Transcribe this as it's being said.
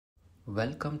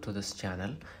Welcome to this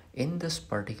channel. In this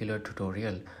particular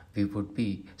tutorial, we would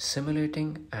be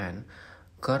simulating an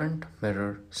current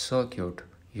mirror circuit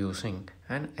using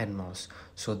an NMOS.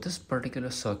 So this particular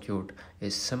circuit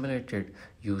is simulated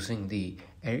using the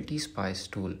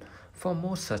LTspice tool. For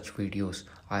more such videos,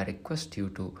 I request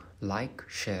you to like,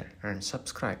 share and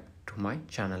subscribe to my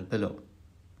channel below.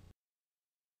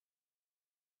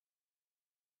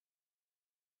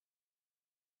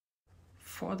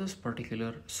 For this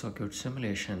particular circuit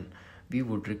simulation, we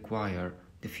would require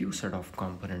the few set of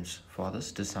components for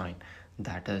this design.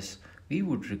 That is, we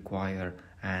would require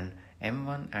an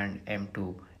M1 and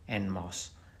M2 NMOS,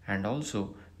 and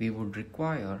also we would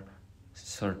require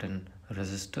certain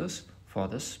resistors for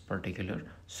this particular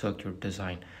circuit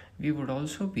design. We would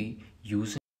also be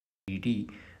using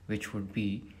LED, which would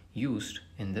be used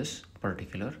in this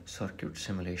particular circuit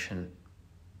simulation.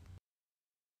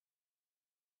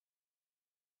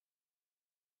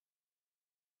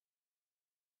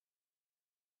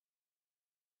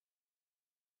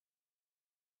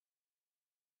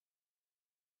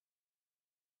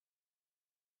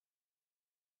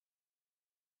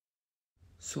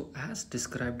 So as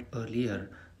described earlier,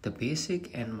 the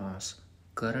basic NMOS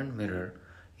current mirror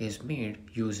is made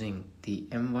using the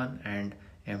M1 and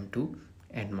M2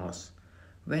 NMOS.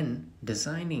 When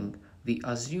designing, we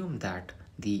assume that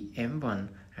the M1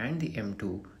 and the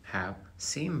M2 have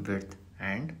same width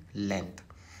and length.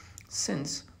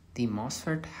 Since the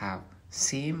MOSFET have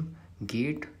same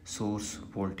gate source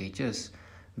voltages,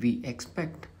 we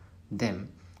expect them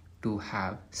to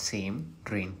have same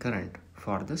drain current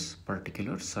for this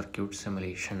particular circuit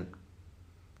simulation.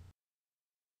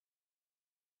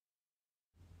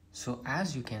 So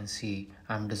as you can see,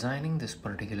 I'm designing this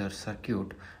particular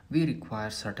circuit. We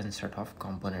require certain set of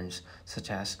components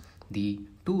such as the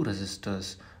two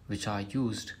resistors which are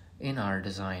used in our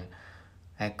design.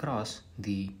 Across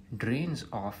the drains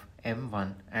of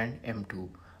M1 and M2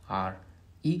 are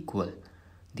equal.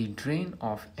 The drain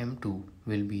of M2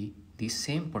 will be the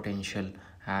same potential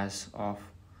as of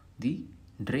the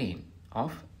drain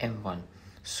of M1.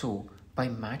 So by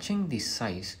matching the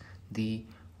size, the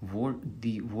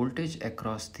voltage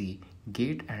across the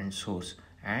gate and source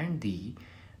and the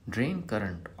drain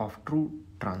current of true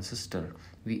transistor,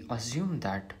 we assume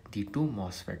that the two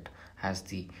MOSFET has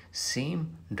the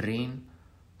same drain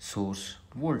source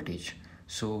voltage.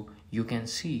 So you can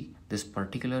see this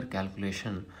particular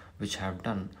calculation which I have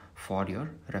done for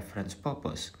your reference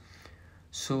purpose.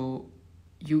 So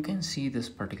you can see this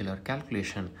particular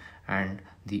calculation, and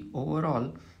the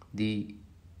overall the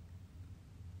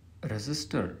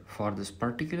resistor for this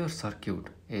particular circuit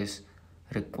is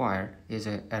required is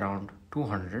around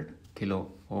 200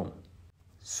 kilo ohm.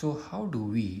 So how do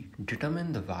we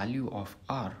determine the value of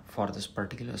R for this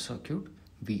particular circuit?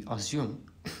 We assume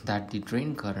that the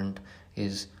drain current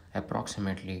is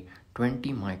approximately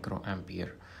 20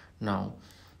 microampere. Now,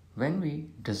 when we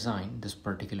design this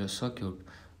particular circuit,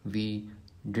 we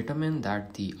determine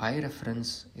that the I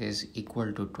reference is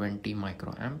equal to 20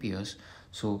 microamperes.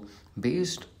 So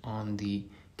based on the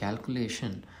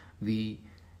calculation, we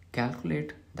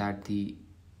calculate that the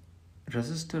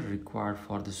resistor required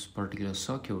for this particular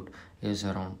circuit is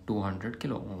around 200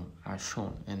 kilo ohm as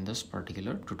shown in this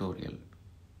particular tutorial.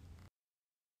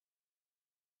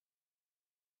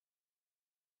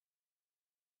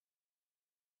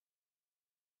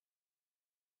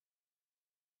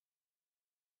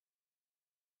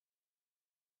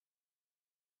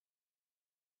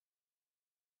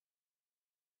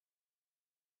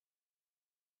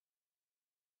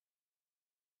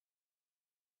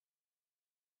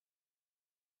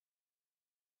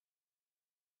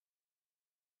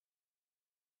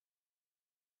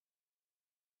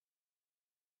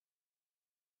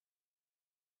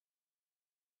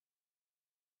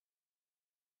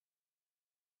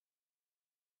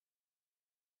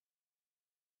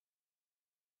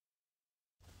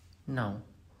 Now,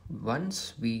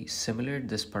 once we simulate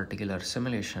this particular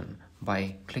simulation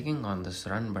by clicking on this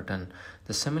run button,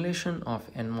 the simulation of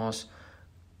NMOS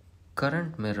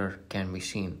current mirror can be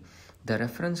seen. The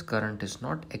reference current is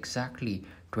not exactly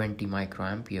 20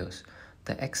 microamperes.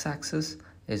 The x-axis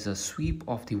is a sweep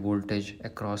of the voltage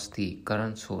across the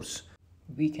current source.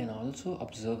 We can also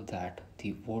observe that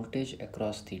the voltage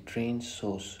across the drain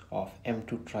source of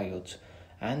M2 triodes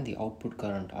and the output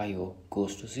current IO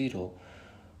goes to 0,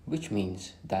 which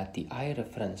means that the I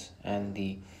reference and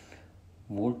the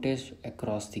voltage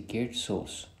across the gate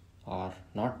source are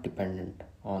not dependent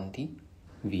on the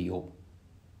VO.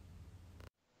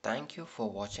 Thank you for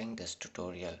watching this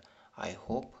tutorial. I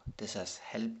hope this has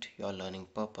helped your learning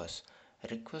purpose. I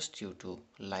request you to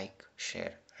like,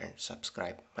 share and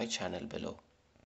subscribe my channel below.